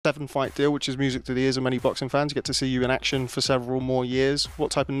7-fight deal, which is music to the ears of many boxing fans. You get to see you in action for several more years.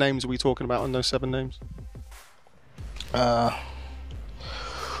 What type of names are we talking about on those 7 names?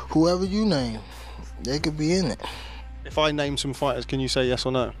 Whoever you name, they could be in it. If I name some fighters, can you say yes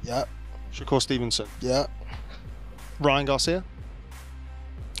or no? Yep. Shakur Stevenson. Yep. Ryan Garcia.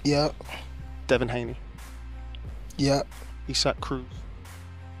 Yep. Devin Haney. Yep. Isaac Cruz.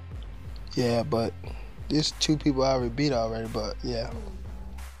 Yeah, but there's 2 people I already beat already, but yeah.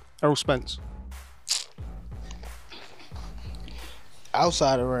 Errol Spence.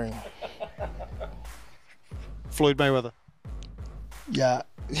 Outside the ring. Floyd Mayweather. Yeah.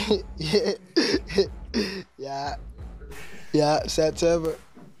 Yeah. Yeah. September.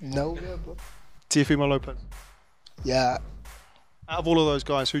 November. Teofimo Lopez. Yeah. Out of all of those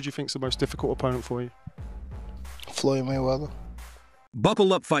guys, who do you think is the most difficult opponent for you? Floyd Mayweather.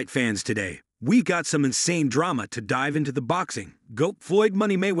 Buckle up, fight fans, today. We've got some insane drama to dive into the boxing. GOAT Floyd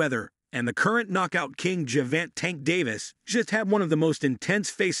Money Mayweather and the current knockout king Gervonta Tank Davis just had one of the most intense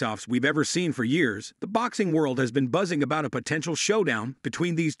face-offs we've ever seen for years. The boxing world has been buzzing about a potential showdown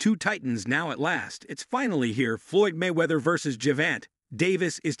between these 2 titans now at last. It's finally here. Floyd Mayweather versus Gervonta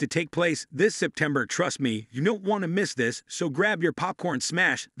Davis is to take place this September. Trust me, you don't want to miss this, so grab your popcorn,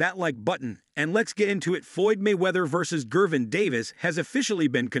 smash that like button, and let's get into it. Floyd Mayweather versus Gervonta Davis has officially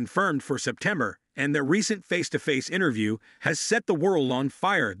been confirmed for September, and their recent face-to-face interview has set the world on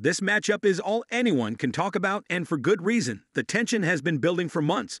fire. This matchup is all anyone can talk about, and for good reason. The tension has been building for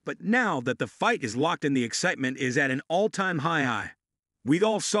months, but now that the fight is locked in, the excitement is at an all-time high. We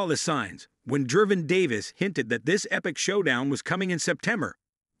all saw the signs when Gervonta Davis hinted that this epic showdown was coming in September.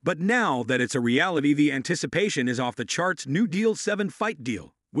 But now that it's a reality, the anticipation is off the charts. New deal, 7-fight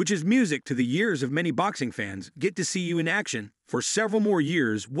deal, which is music to the ears of many boxing fans. Get to see you in action for several more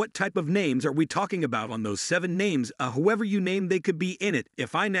years. What type of names are we talking about on those 7 names? Whoever you name, they could be in it.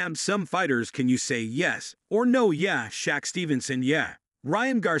 If I name some fighters, can you say yes or no? Yeah. Shaq Stevenson, yeah.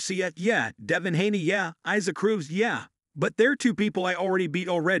 Ryan Garcia, yeah. Devin Haney, yeah. Isaac Cruz, yeah. But they're 2 people I already beat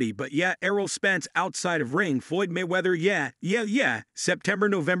already. But yeah, Errol Spence outside of ring. Floyd Mayweather, yeah. September,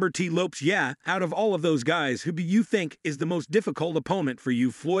 November, T. Lopes, yeah. Out of all of those guys, who do you think is the most difficult opponent for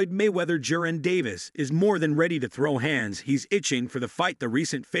you? Floyd Mayweather. Gervonta Davis is more than ready to throw hands. He's itching for the fight. The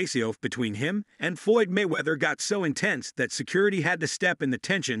recent face-off between him and Floyd Mayweather got so intense that security had to step in. The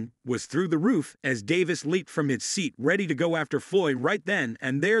tension was through the roof as Davis leaped from his seat, ready to go after Floyd right then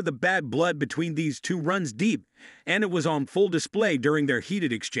and there. The bad blood between these 2 runs deep, and it was on full display during their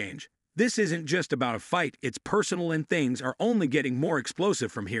heated exchange. This isn't just about a fight, it's personal, and things are only getting more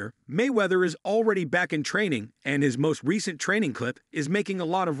explosive from here. Mayweather is already back in training, and his most recent training clip is making a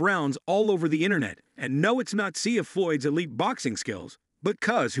lot of rounds all over the internet. And no, it's not see of Floyd's elite boxing skills, but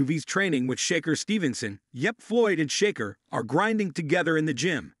cause who he's training with Shakur Stevenson. Yep, Floyd and Shakur are grinding together in the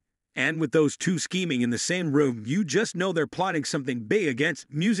gym. And with those 2 scheming in the same room, you just know they're plotting something big against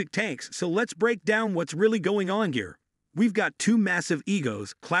music tanks. So let's break down what's really going on here. We've got 2 massive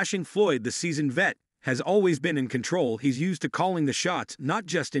egos clashing. Floyd, the seasoned vet, has always been in control. He's used to calling the shots, not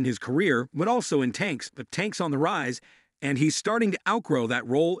just in his career, but also in Tanks. But Tank's on the rise, and he's starting to outgrow that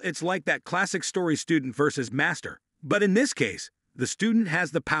role. It's like that classic story, student versus master. But in this case, the student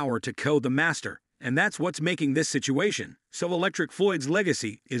has the power to kill the master. And that's what's making this situation so electric. Floyd's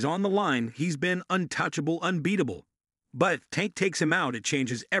legacy is on the line. He's been untouchable, unbeatable. But if Tank takes him out, it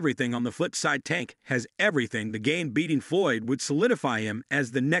changes everything. On the flip side, Tank has everything to gain. Beating Floyd would solidify him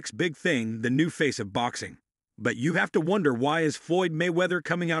as the next big thing, the new face of boxing. But you have to wonder, why is Floyd Mayweather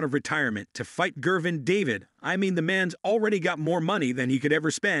coming out of retirement to fight Gervonta Davis? I mean, the man's already got more money than he could ever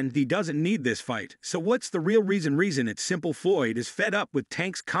spend. He doesn't need this fight. So what's the real reason? It's simple. Floyd is fed up with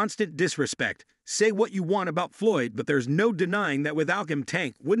Tank's constant disrespect. Say what you want about Floyd, but there's no denying that without him,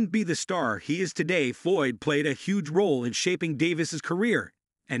 Tank wouldn't be the star he is today. Floyd played a huge role in shaping Davis's career,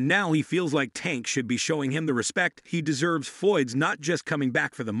 and now he feels like Tank should be showing him the respect he deserves. Floyd's not just coming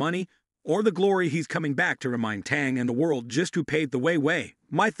back for the money or the glory. He's coming back to remind Tang and the world just who paved the way.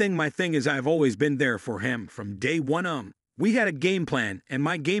 My thing is I've always been there for him from day one. We had a game plan, and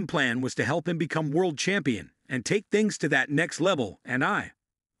my game plan was to help him become world champion and take things to that next level. And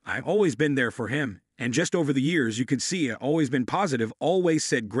I've always been there for him. And just over the years, you can see I've always been positive, always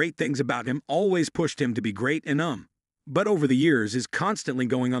said great things about him, always pushed him to be great. And But over the years is constantly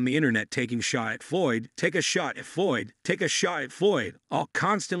going on the internet taking shot at Floyd, take a shot at Floyd, take a shot at Floyd. I'll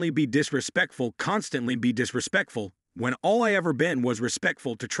constantly be disrespectful, when all I ever been was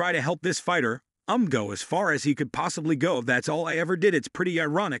respectful to try to help this fighter go as far as he could possibly go. That's all I ever did. It's pretty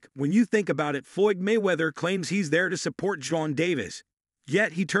ironic when you think about it. Floyd Mayweather claims he's there to support Gervonta Davis.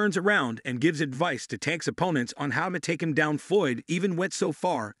 Yet he turns around and gives advice to Tank's opponents on how to take him down. Floyd even went so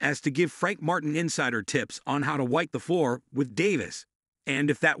far as to give Frank Martin insider tips on how to wipe the floor with Davis. And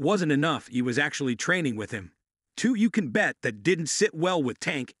if that wasn't enough, he was actually training with him. Two you can bet that didn't sit well with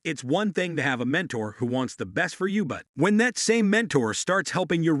Tank. It's one thing to have a mentor who wants the best for you, but when that same mentor starts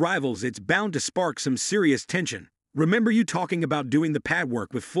helping your rivals, it's bound to spark some serious tension. Remember you talking about doing the pad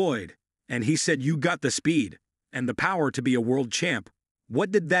work with Floyd, and he said you got the speed and the power to be a world champ.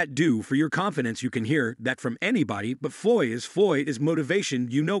 What did that do for your confidence? You can hear that from anybody, but Floyd is motivation,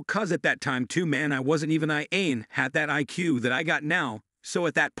 cause at that time too, man, I ain't had that IQ that I got now. So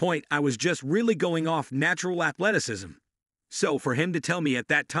at that point, I was just really going off natural athleticism. So for him to tell me at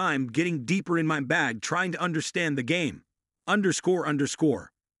that time, getting deeper in my bag, trying to understand the game. __.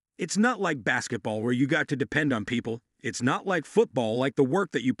 It's not like basketball where you got to depend on people. It's not like football, like the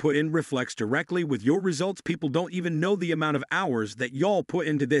work that you put in reflects directly with your results. People don't even know the amount of hours that y'all put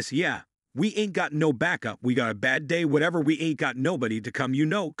into this. Yeah, we ain't got no backup. We got a bad day, whatever, we ain't got nobody to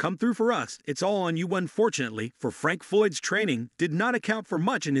come through for us. It's all on you. Unfortunately, for Frank, Floyd's training did not account for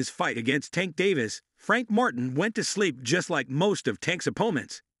much in his fight against Tank Davis. Frank Martin went to sleep just like most of Tank's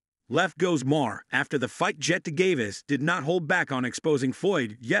opponents. Left goes Mar. After the fight, Jet Davis did not hold back on exposing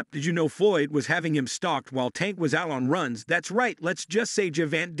Floyd. Yep, did you know Floyd was having him stalked while Tank was out on runs? That's right, let's just say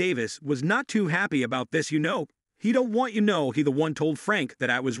Gervonta Davis was not too happy about this. He don't want he the one told Frank that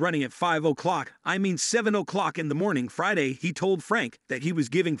I was running at 7 o'clock in the morning. Friday, he told Frank that he was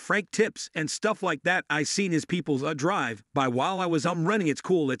giving Frank tips and stuff like that. I seen his people's drive by while I was running. It's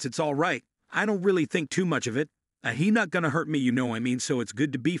cool, it's all right. I don't really think too much of it. He not gonna hurt me, so it's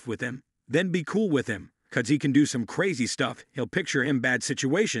good to beef with him. Then be cool with him, cause he can do some crazy stuff. He'll picture him bad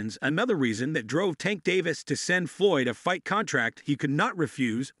situations. Another reason that drove Tank Davis to send Floyd a fight contract he could not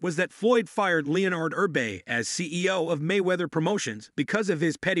refuse was that Floyd fired Leonard Urbay as CEO of Mayweather Promotions because of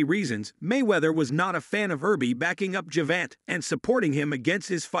his petty reasons. Mayweather was not a fan of Urbay backing up Gervonta and supporting him against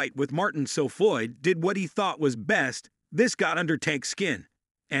his fight with Martin, so Floyd did what he thought was best. This got under Tank's skin,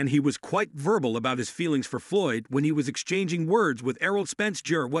 and he was quite verbal about his feelings for Floyd when he was exchanging words with Errol Spence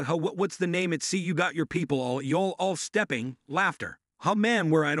Jr. What's the name? It's see you got your people y'all all stepping, laughter. Huh man,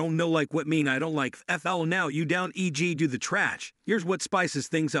 where I don't know like what mean I don't like FL now you down EG do the trash. Here's what spices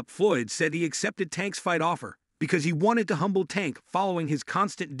things up. Floyd said he accepted Tank's fight offer because he wanted to humble Tank following his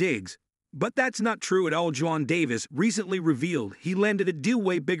constant digs. But that's not true at all. Gervonta Davis recently revealed he landed a deal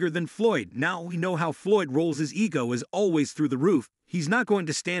way bigger than Floyd. Now we know how Floyd rolls. His ego is always through the roof. He's not going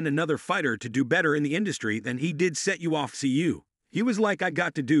to stand another fighter to do better in the industry than he did. Set you off. See you. He was like, I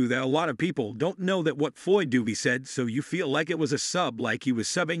got to do that. A lot of people don't know that what Floyd do, he said, so you feel like it was a sub, like he was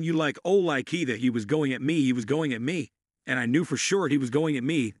subbing you, like, oh, like he was going at me. And I knew for sure he was going at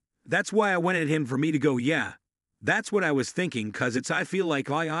me. That's why I went at him, for me to go, yeah. That's what I was thinking, cause I feel like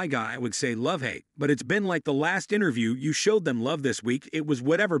I would say love-hate. But it's been like the last interview you showed them love this week. It was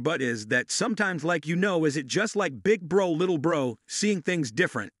whatever, but is that sometimes like is it just like big bro, little bro, seeing things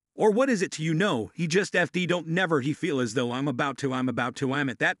different? Or what is it to he just FD don't never he feel as though I'm at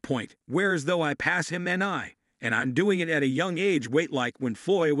that point, where as though I pass him and I'm doing it at a young age. Wait, like when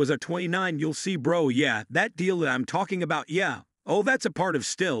Floyd was a 29, you'll see bro, yeah, that deal that I'm talking about, yeah. Oh, that's a part of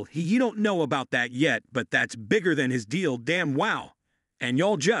still. He don't know about that yet, but that's bigger than his deal. Damn wow. And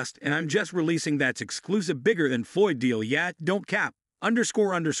I'm just releasing that's exclusive bigger than Floyd deal. Yeah, don't cap.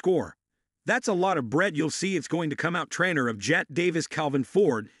 __. That's a lot of bread. You'll see it's going to come out. Trainer of Jet Davis Calvin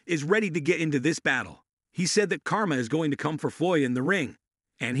Ford is ready to get into this battle. He said that karma is going to come for Floyd in the ring,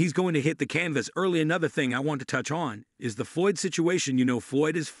 and he's going to hit the canvas early. Another thing I want to touch on is the Floyd situation.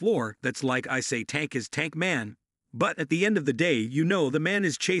 Floyd is floor. That's like I say Tank is Tank man. But at the end of the day, the man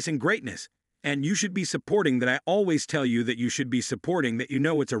is chasing greatness. And you should be supporting that. I always tell you that you should be supporting that.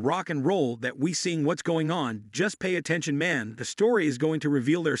 It's a rock and roll that we seeing what's going on. Just pay attention, man. The story is going to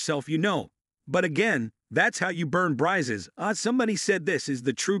reveal theirself, But again, that's how you burn bridges. Somebody said this is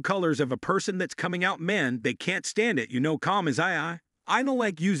the true colors of a person that's coming out, man. They can't stand it. Calm as I don't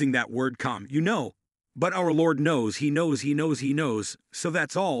like using that word calm, But our Lord knows, he knows. So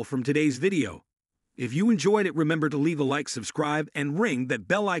that's all from today's video. If you enjoyed it, remember to leave a like, subscribe, and ring that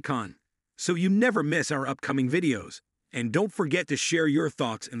bell icon so you never miss our upcoming videos. And don't forget to share your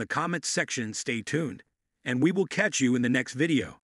thoughts in the comments section. Stay tuned, and we will catch you in the next video.